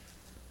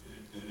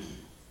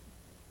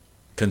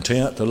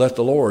 content to let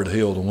the Lord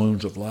heal the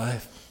wounds of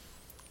life.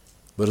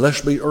 But let's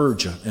be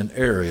urgent in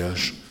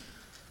areas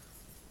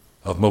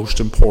of most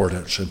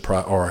importance and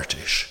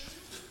priorities.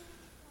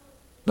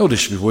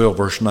 Notice, if you will,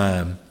 verse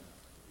 9.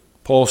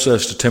 Paul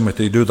says to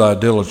Timothy, do thy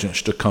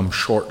diligence to come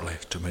shortly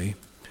to me.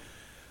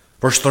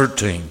 Verse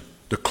 13,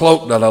 the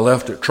cloak that I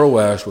left at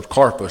Troas with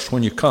Carpus,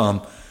 when you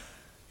come,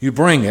 you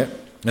bring it,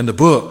 and the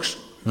books,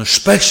 and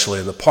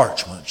especially the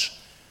parchments.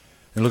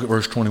 And look at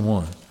verse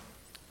 21.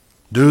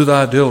 Do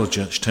thy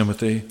diligence,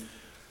 Timothy,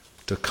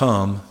 to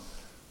come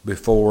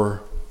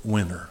before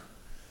winter.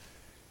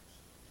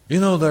 You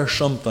know, there's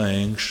some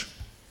things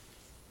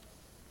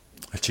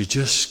that you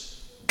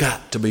just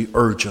got to be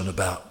urgent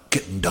about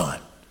getting done.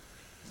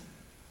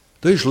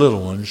 These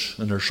little ones,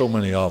 and there's so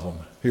many of them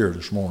here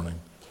this morning,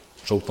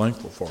 so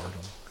thankful for them.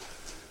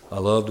 I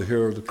love to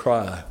hear the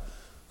cry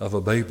of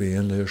a baby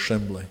in the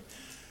assembly.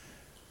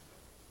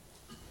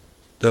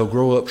 They'll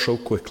grow up so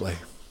quickly.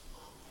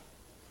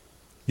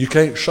 You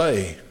can't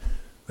say,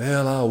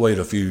 well, I'll wait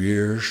a few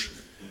years.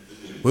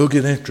 We'll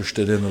get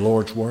interested in the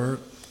Lord's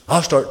Word.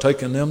 I'll start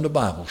taking them to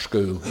Bible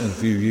school in a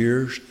few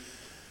years.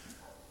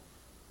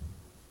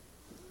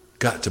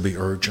 Got to be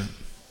urgent.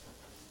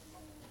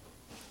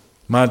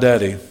 My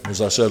daddy,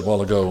 as I said a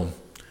while ago,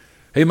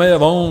 he may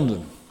have owned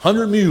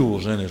 100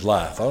 mules in his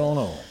life. I don't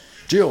know.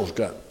 Jill's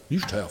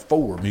used to have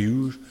 4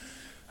 mules.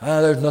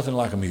 There's nothing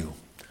like a mule.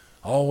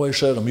 I always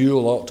said a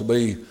mule ought to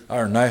be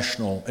our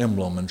national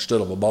emblem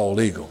instead of a bald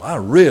eagle. I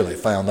really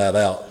found that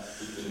out.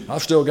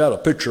 I've still got a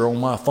picture on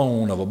my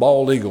phone of a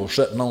bald eagle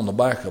sitting on the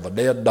back of a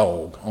dead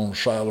dog on the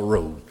side of the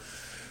road.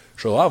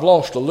 So I've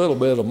lost a little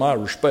bit of my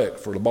respect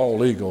for the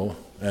bald eagle,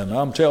 and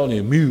I'm telling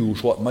you,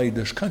 mules what made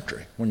this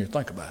country when you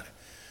think about it.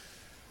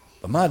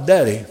 But my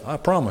daddy, I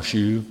promise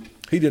you,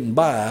 he didn't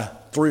buy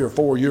 3 or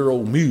 4 year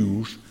old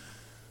mules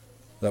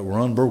that were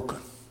unbroken.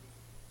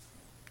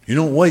 You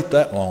don't wait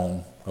that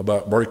long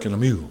about breaking a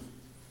mule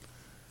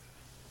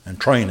and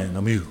training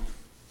a mule.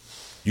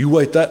 You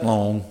wait that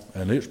long,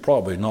 and it's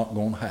probably not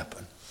going to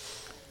happen.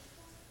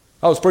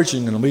 I was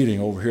preaching in a meeting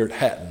over here at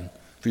Hatton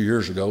a few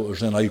years ago. It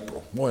was in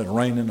April. Boy, it was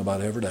raining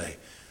about every day.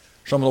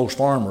 Some of those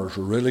farmers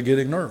were really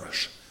getting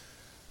nervous.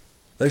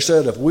 They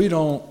said, if we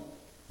don't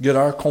get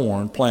our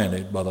corn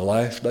planted by the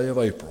last day of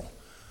April,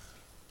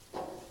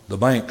 the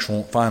banks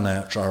won't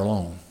finance our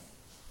loan.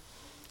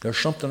 There's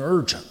something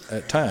urgent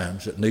at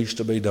times that needs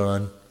to be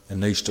done and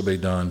needs to be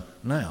done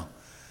now.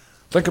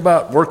 Think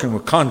about working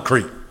with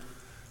concrete.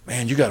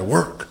 Man, you got to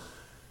work.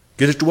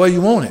 Get it the way you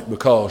want it,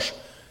 because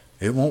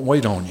it won't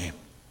wait on you.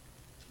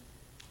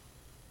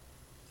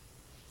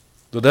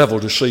 The devil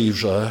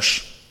deceives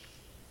us,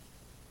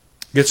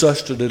 gets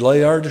us to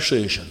delay our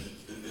decision,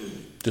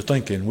 to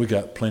thinking we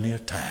got plenty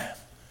of time.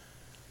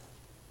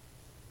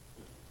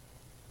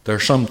 There are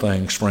some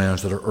things,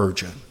 friends, that are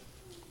urgent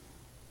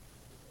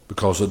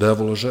because the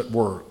devil is at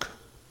work.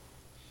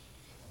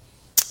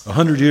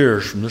 100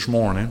 years from this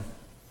morning,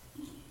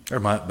 there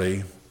might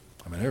be,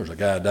 there was a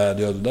guy died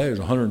the other day, he was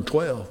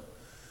 112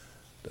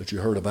 that you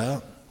heard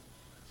about.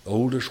 The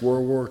oldest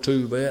World War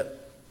II vet,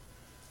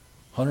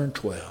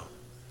 112.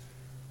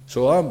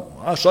 So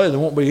I say there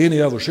won't be any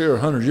of us here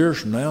 100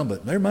 years from now,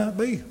 but there might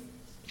be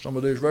some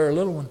of these very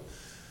little ones.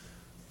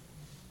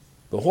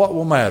 But what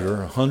will matter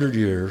 100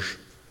 years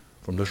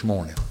from this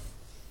morning?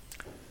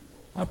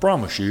 I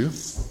promise you,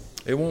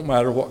 it won't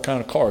matter what kind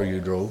of car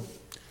you drove.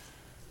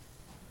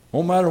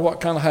 Won't matter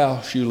what kind of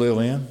house you live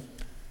in.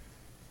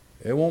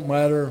 It won't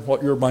matter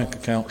what your bank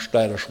account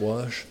status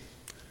was.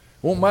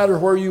 Won't matter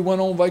where you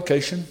went on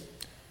vacation.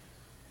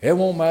 It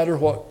won't matter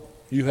what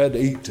you had to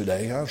eat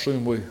today. I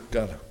assume we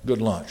got a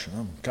good lunch, and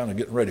I'm kind of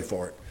getting ready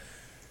for it.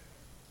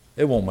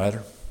 It won't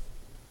matter.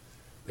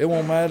 It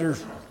won't matter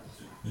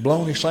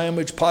bologna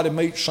sandwich, potted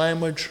meat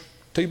sandwich,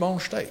 T-bone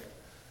steak.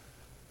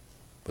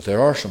 But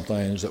there are some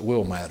things that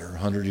will matter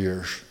 100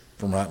 years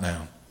from right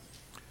now.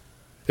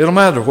 It'll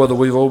matter whether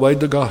we've obeyed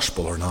the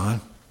gospel or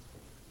not.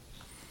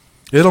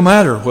 It'll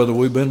matter whether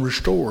we've been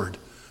restored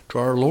to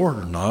our Lord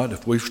or not,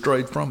 if we've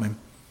strayed from Him.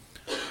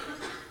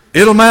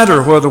 It'll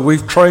matter whether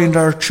we've trained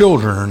our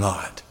children or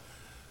not.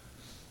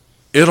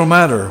 It'll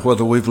matter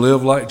whether we've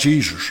lived like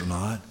Jesus or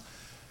not.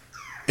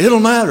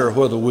 It'll matter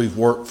whether we've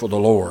worked for the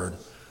Lord,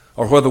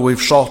 or whether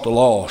we've sought the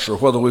lost, or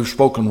whether we've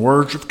spoken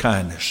words of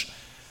kindness,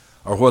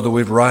 or whether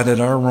we've righted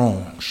our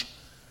wrongs.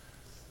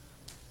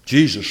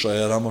 Jesus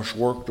said, I must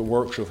work the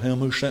works of Him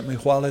who sent me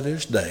while it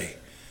is day.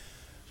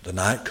 The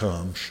night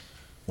comes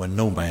when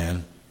no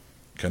man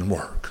can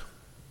work.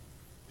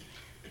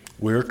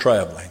 We're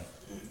traveling.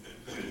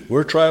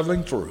 We're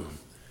traveling through.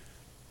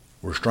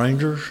 We're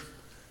strangers.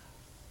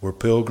 We're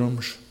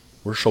pilgrims.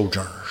 We're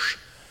sojourners.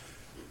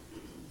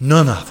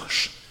 None of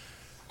us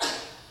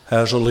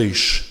has a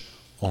lease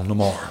on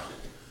tomorrow.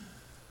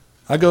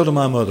 I go to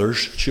my mother's.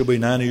 She'll be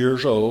 90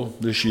 years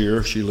old this year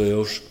if she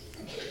lives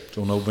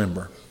till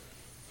November.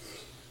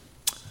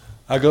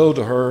 I go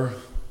to her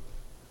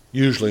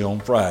usually on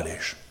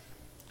Fridays.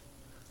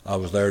 I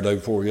was there the day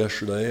before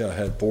yesterday. I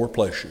had 4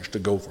 places to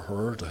go for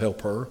her, to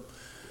help her.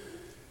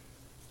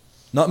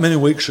 Not many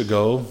weeks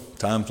ago,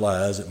 time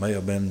flies, it may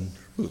have been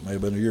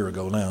a year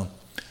ago now,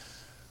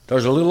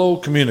 there's a little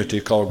old community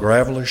called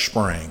Gravelly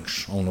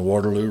Springs on the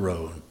Waterloo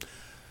Road.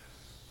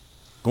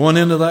 Going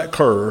into that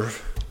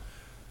curve,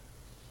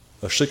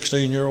 a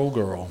 16-year-old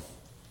girl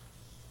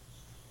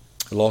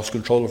had lost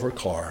control of her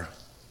car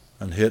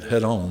and hit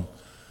head-on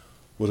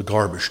with a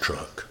garbage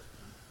truck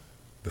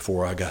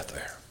before I got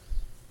there.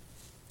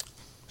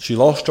 She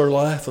lost her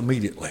life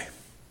immediately.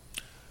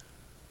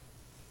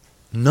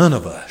 None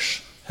of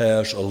us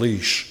has a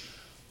lease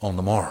on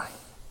tomorrow.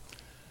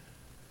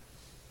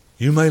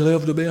 You may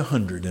live to be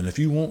 100, and if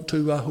you want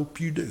to, I hope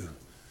you do.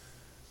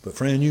 But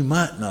friend, you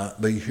might not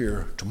be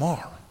here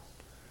tomorrow.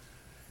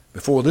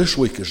 Before this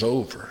week is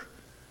over,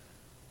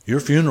 your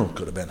funeral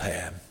could have been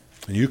had,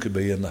 and you could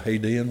be in the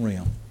Hadean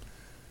realm.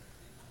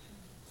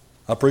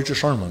 I preach a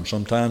sermon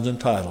sometimes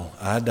entitled,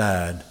 I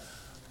Died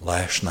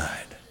Last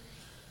Night.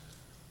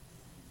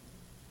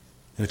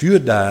 And if you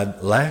had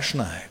died last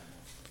night,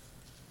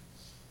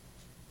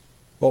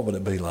 what would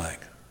it be like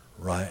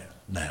right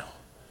now?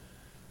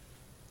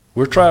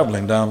 We're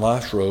traveling down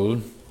life's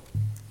road,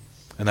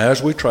 and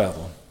as we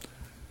travel,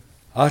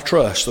 I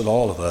trust that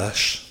all of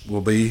us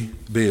will be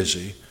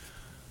busy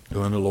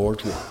doing the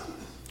Lord's work.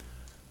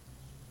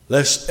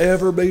 Let's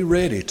ever be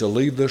ready to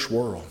leave this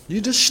world. You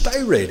just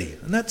stay ready,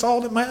 and that's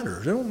all that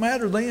matters. It don't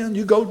matter then.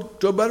 You go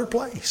to a better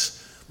place.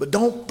 But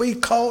don't be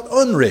caught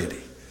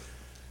unready.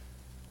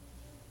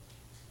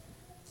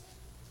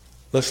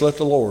 Let's let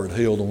the Lord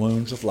heal the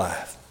wounds of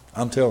life.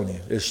 I'm telling you,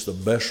 it's the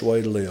best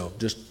way to live.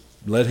 Just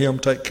let Him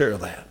take care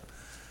of that.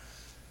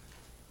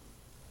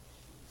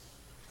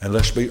 And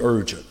let's be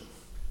urgent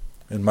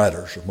in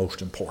matters of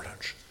most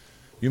importance.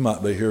 You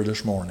might be here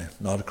this morning,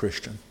 not a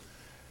Christian.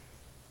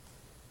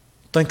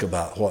 Think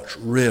about what's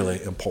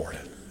really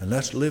important, and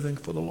that's living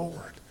for the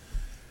Lord.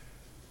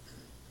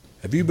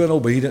 Have you been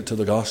obedient to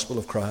the gospel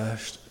of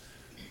Christ?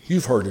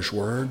 You've heard His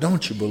word.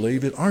 Don't you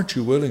believe it? Aren't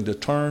you willing to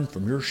turn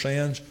from your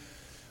sins?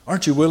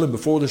 Aren't you willing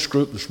before this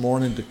group this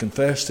morning to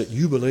confess that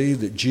you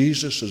believe that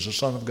Jesus is the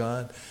Son of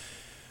God?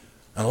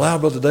 And allow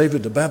Brother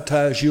David to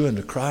baptize you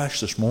into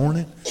Christ this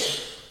morning?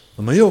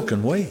 The meal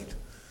can wait.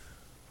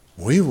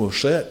 We will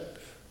sit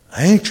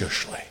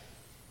anxiously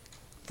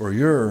for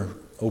your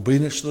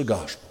obedience to the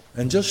gospel.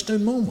 And just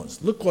in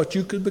moments, look what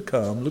you could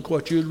become. Look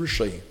what you'd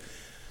receive.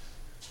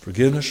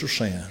 Forgiveness of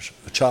sins,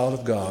 a child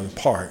of God, a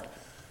part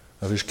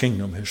of His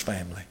kingdom, His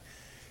family.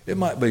 It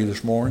might be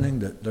this morning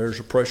that there's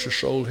a precious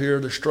soul here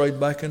that strayed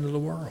back into the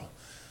world.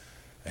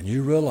 And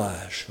you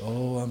realize,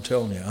 oh, I'm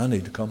telling you, I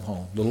need to come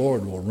home. The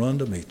Lord will run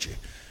to meet you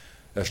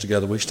as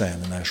together we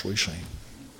stand and as we sing.